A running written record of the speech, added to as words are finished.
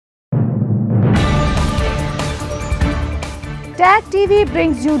Tag TV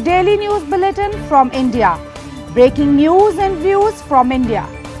brings you daily news bulletin from India. Breaking news and views from India.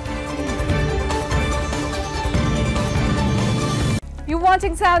 You're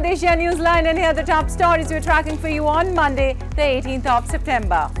watching South Asia Newsline, and here are the top stories we're tracking for you on Monday, the 18th of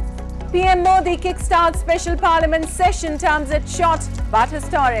September. PM Modi kickstarts special parliament session, terms it short but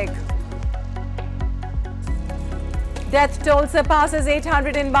historic. Death toll surpasses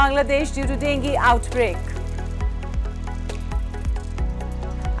 800 in Bangladesh due to dengue outbreak.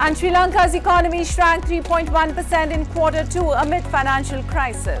 And Sri Lanka's economy shrank 3.1% in Q2 amid financial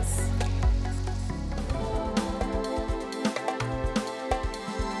crisis.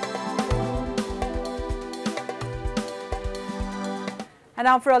 And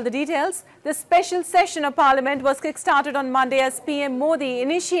now for all the details. The special session of Parliament was kick-started on Monday as PM Modi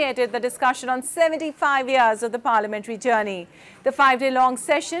initiated the discussion on 75 years of the parliamentary journey. The 5-day-long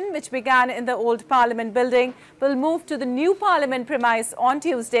session, which began in the old Parliament building, will move to the new Parliament premise on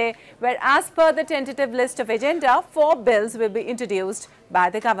Tuesday, where as per the tentative list of agenda, 4 bills will be introduced by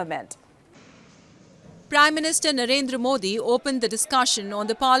the government. Prime Minister Narendra Modi opened the discussion on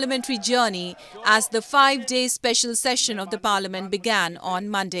the parliamentary journey as the 5-day special session of the Parliament began on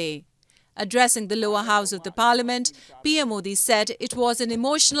Monday. Addressing the lower house of the Parliament, PM Modi said it was an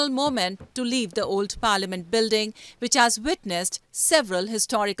emotional moment to leave the old Parliament building, which has witnessed several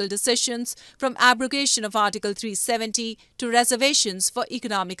historical decisions from abrogation of Article 370 to reservations for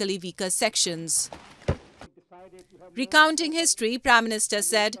economically weaker sections. Recounting history, Prime Minister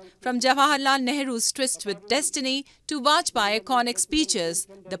said, from Jawaharlal Nehru's tryst with destiny to Vajpayee iconic speeches,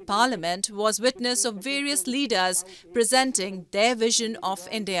 the Parliament was witness of various leaders presenting their vision of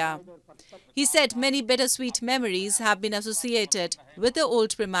India. He said many bittersweet memories have been associated with the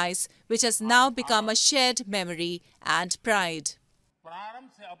old premise, which has now become a shared memory and pride.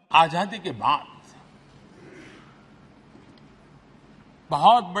 आजादी के बाद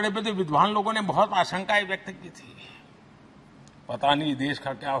बहुत बड़े-बड़े विद्वान लोगों ने बहुत आशंकाएं व्यक्त की थी। पता नहीं देश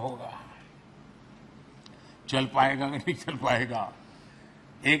का क्या होगा, चल पाएगा कि नहीं चल पाएगा,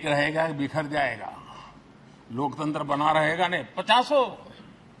 एक रहेगा कि बिखर जाएगा, लोकतंत्र बना रहेगा नहीं, 50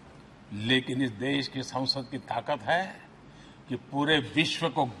 लेकिन इस देश की संसद की ताकत है कि पूरे विश्व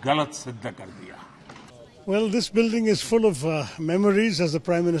को गलत सिद्ध कर दिया. Well, this building is full of memories, as the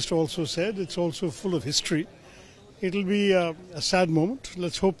Prime Minister also said. It's also full of history. It'll be a sad moment.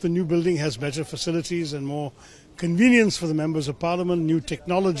 Let's hope the new building has better facilities and more convenience for the members of Parliament, new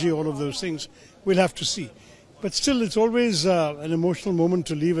technology, all of those things. We'll have to see. But still, it's always an emotional moment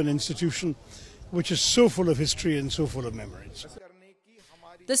to leave an institution which is so full of history and so full of memories.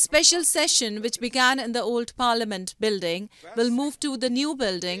 The special session, which began in the old Parliament building, will move to the new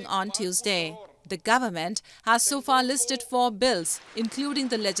building on Tuesday. The government has so far listed 4 bills, including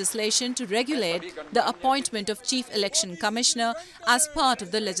the legislation to regulate the appointment of Chief Election Commissioner as part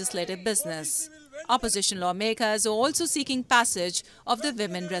of the legislative business. Opposition lawmakers are also seeking passage of the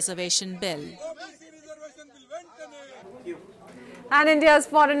Women Reservation Bill. And India's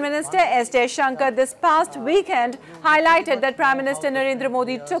Foreign Minister S. Jaishankar this past weekend highlighted that Prime Minister Narendra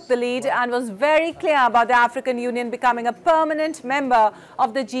Modi took the lead and was very clear about the African Union becoming a permanent member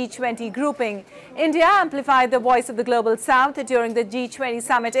of the G20 grouping. India amplified the voice of the Global South during the G20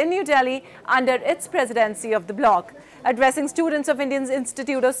 summit in New Delhi under its presidency of the bloc. Addressing students of Indian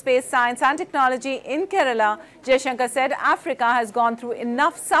Institute of Space Science and Technology in Kerala, Jaishankar said Africa has gone through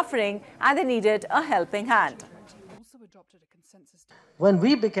enough suffering and they needed a helping hand. When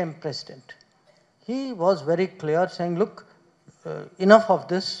we became president, he was very clear saying, look, enough of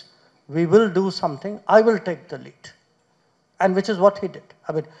this, we will do something, I will take the lead. And which is what he did.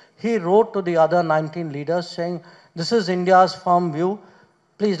 I mean, he wrote to the other 19 leaders saying, this is India's firm view,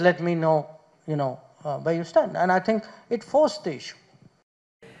 please let me know, where you stand. And I think it forced the issue.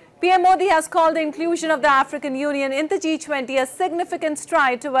 PM Modi has called the inclusion of the African Union in the G20 a significant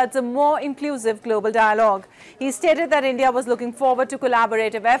stride towards a more inclusive global dialogue. He stated that India was looking forward to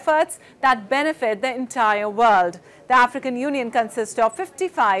collaborative efforts that benefit the entire world. The African Union consists of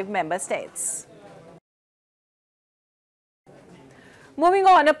 55 member states. Moving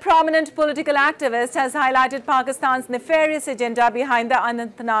on, a prominent political activist has highlighted Pakistan's nefarious agenda behind the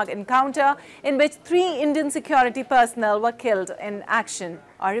Anantnag encounter, in which 3 Indian security personnel were killed in action.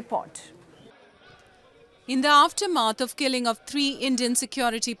 A report. In the aftermath of killing of 3 Indian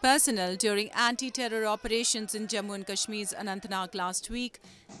security personnel during anti-terror operations in Jammu and Kashmir's Anantnag last week,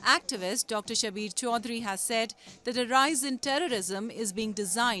 activist Dr. Shabir Chaudhry has said that a rise in terrorism is being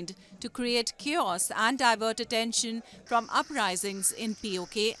designed to create chaos and divert attention from uprisings in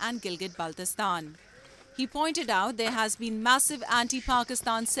POK and Gilgit-Baltistan. He pointed out there has been massive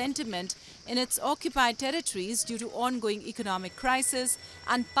anti-Pakistan sentiment in its occupied territories due to ongoing economic crisis,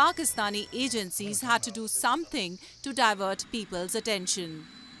 and Pakistani agencies had to do something to divert people's attention.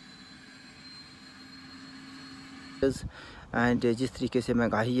 And जिस तरीके से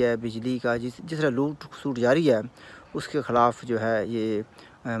महंगाई है, बिजली का जिस तरह लूट खसूट जारी है, उसके ख़िलाफ़ जो है ये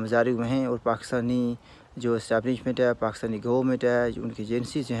मुजाहिरे हुए हैं। और पाकिस्तानी जो इस्टेब्लिशमेंट है, पाकिस्तानी गवर्नमेंट है, जो उनकी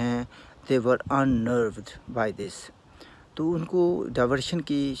एजेंसीज जो हैं, दे वर अननर्व्ड बाय दिस। तो उनको डाइवर्शन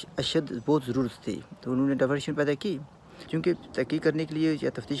की अशद बहुत ज़रूरत थी, तो उन्होंने डाइवर्शन पैदा की। क्योंकि तहकीक करने के लिए या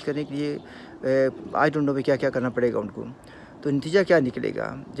तफ्तीश करने के लिए आई डोंट नो क्या क्या करना पड़ेगा उनको। तो नतीजा क्या निकलेगा?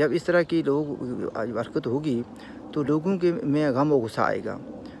 जब इस तरह की लोग हरकत होगी तो लोगों के में गम और गुस्सा आएगा,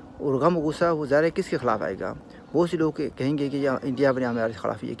 और गम और गुस्सा वो ज़ाहिर है किसके ख़िलाफ़ आएगा? बहुत से लोग कहेंगे कि इंडिया ने हमारे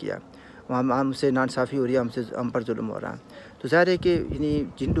ख़िलाफ़ ये किया, हमसे नाइंसाफ़ी हो रही है, हम पर जुल्म हो रहा है। तो ज़ाहिर है कि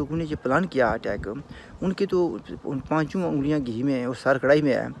जिन लोगों ने ये प्लान किया अटैक, उनकी तो उन पाँचों उंगलियां घी में और सर कढ़ाई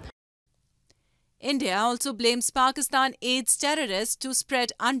में है। India also blames Pakistan aids terrorists to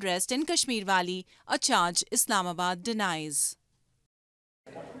spread unrest in Kashmir Valley, a charge Islamabad denies.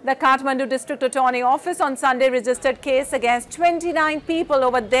 The Kathmandu District Attorney Office on Sunday registered case against 29 people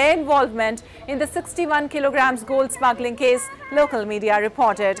over their involvement in the 61 kilograms gold smuggling case, local media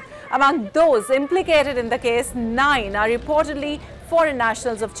reported. Among those implicated in the case, 9 are reportedly foreign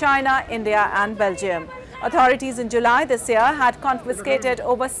nationals of China, India and Belgium. Authorities in July this year had confiscated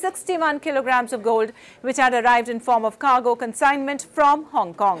over 61 kilograms of gold, which had arrived in form of cargo consignment from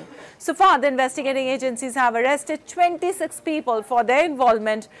Hong Kong. So far, the investigating agencies have arrested 26 people for their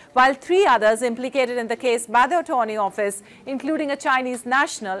involvement, while 3 others implicated in the case by the Attorney Office, including a Chinese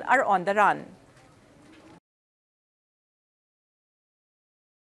national, are on the run.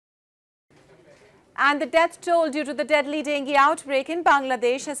 And the death toll due to the deadly dengue outbreak in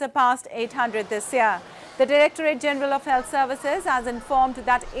Bangladesh has surpassed 800 this year. The Directorate General of Health Services has informed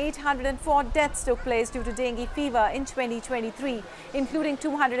that 804 deaths took place due to dengue fever in 2023, including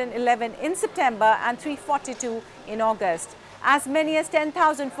 211 in September and 342 in August. As many as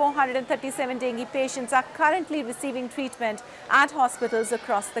 10,437 dengue patients are currently receiving treatment at hospitals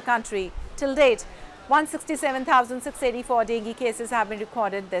across the country. Till date, 167,684 dengue cases have been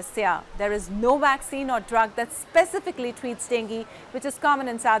recorded this year. There is no vaccine or drug that specifically treats dengue, which is common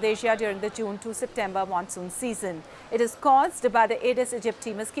in South Asia during the June to September monsoon season. It is caused by the Aedes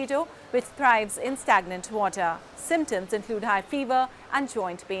aegypti mosquito, which thrives in stagnant water. Symptoms include high fever and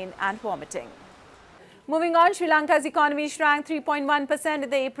joint pain and vomiting. Moving on, Sri Lanka's economy shrank 3.1% in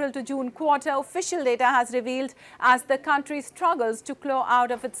the April to June quarter, official data has revealed, as the country struggles to claw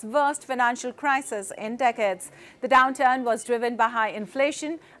out of its worst financial crisis in decades. The downturn was driven by high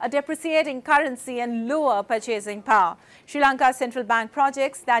inflation, a depreciating currency and lower purchasing power. Sri Lanka's central bank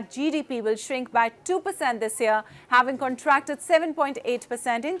projects that GDP will shrink by 2% this year, having contracted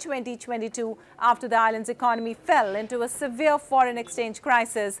 7.8% in 2022 after the island's economy fell into a severe foreign exchange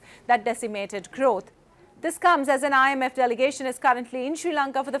crisis that decimated growth. This comes as an IMF delegation is currently in Sri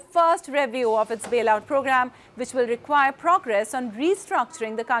Lanka for the first review of its bailout program, which will require progress on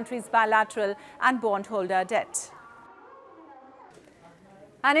restructuring the country's bilateral and bondholder debt.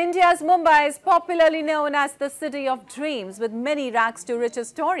 And India's Mumbai is popularly known as the city of dreams, with many rags to riches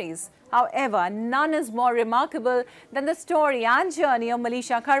stories. However, none is more remarkable than the story and journey of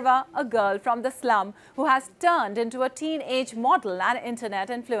Malisha Karwa, a girl from the slum who has turned into a teenage model and internet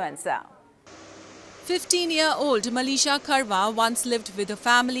influencer. 15-year-old Malisha Karwa once lived with her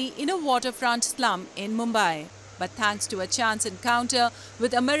family in a waterfront slum in Mumbai. But thanks to a chance encounter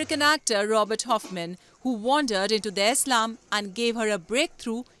with American actor Robert Hoffman, who wandered into their slum and gave her a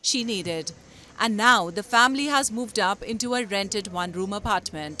breakthrough she needed. And now the family has moved up into a rented one-room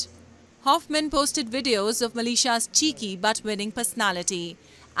apartment. Hoffman posted videos of Malisha's cheeky but winning personality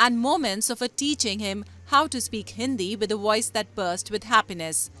and moments of her teaching him how to speak Hindi with a voice that burst with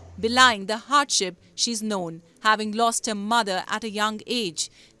happiness, belying the hardship she's known, having lost her mother at a young age,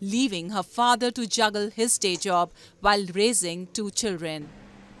 leaving her father to juggle his day job while raising 2 children.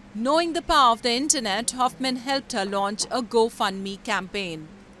 Knowing the power of the internet, Hoffman helped her launch a GoFundMe campaign.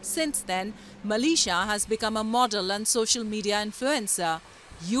 Since then, Malisha has become a model and social media influencer,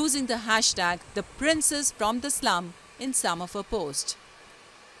 using the hashtag #ThePrincessFromTheSlum in some of her posts.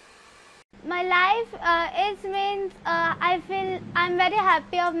 My life means I feel I'm very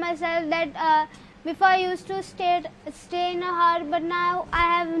happy of myself that before I used to stay in a hut, but now I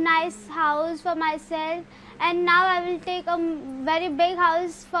have a nice house for myself, and now I will take a very big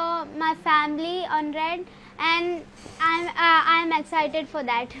house for my family on rent, and I'm excited for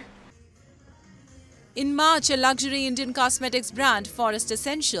that. In March, a luxury Indian cosmetics brand, Forest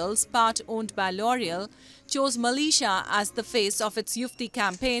Essentials, part owned by L'Oreal, chose Malaysia as the face of its Yufti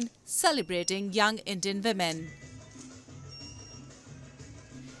campaign, celebrating young Indian women.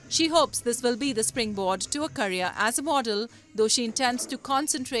 She hopes this will be the springboard to a career as a model, though she intends to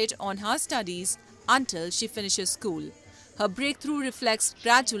concentrate on her studies until she finishes school. Her breakthrough reflects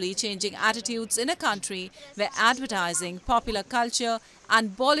gradually changing attitudes in a country where advertising, popular culture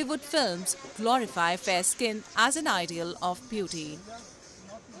and Bollywood films glorify fair skin as an ideal of beauty.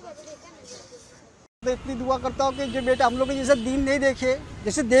 मैं इतनी दुआ करता हूँ कि जो बेटा हम लोग ने जैसा दिन नहीं देखे,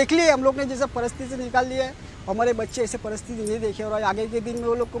 जैसे देख लिए हम लोग ने जैसा परिस्थिति से निकाल लिया है, हमारे बच्चे ऐसे परिस्थिति नहीं देखे और आगे के दिन में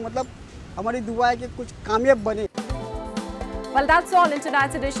वो लोग को मतलब हमारी दुआ है कि कुछ कामयाब बने. Well, that's all in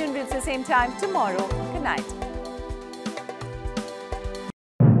tonight's edition. We'll see you same time tomorrow. Good night.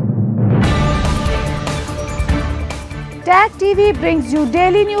 Tag TV brings you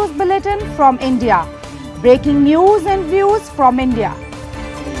daily news bulletin from India. Breaking news and views from India.